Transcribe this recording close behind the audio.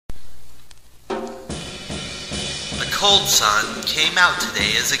cold sun came out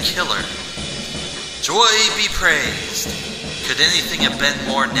today as a killer. Joy be praised. Could anything have been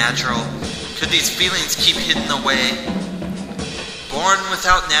more natural? Could these feelings keep hidden away? Born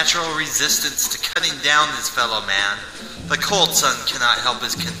without natural resistance to cutting down his fellow man, the cold sun cannot help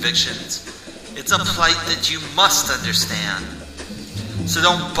his convictions. It's a plight that you must understand. So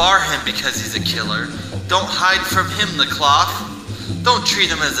don't bar him because he's a killer. Don't hide from him the cloth. Don't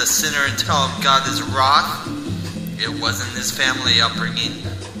treat him as a sinner and tell him God is wroth. It wasn't his family upbringing,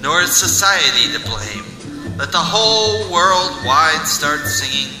 nor his society to blame. Let the whole world wide start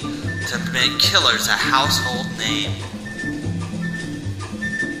singing to make killers a household name.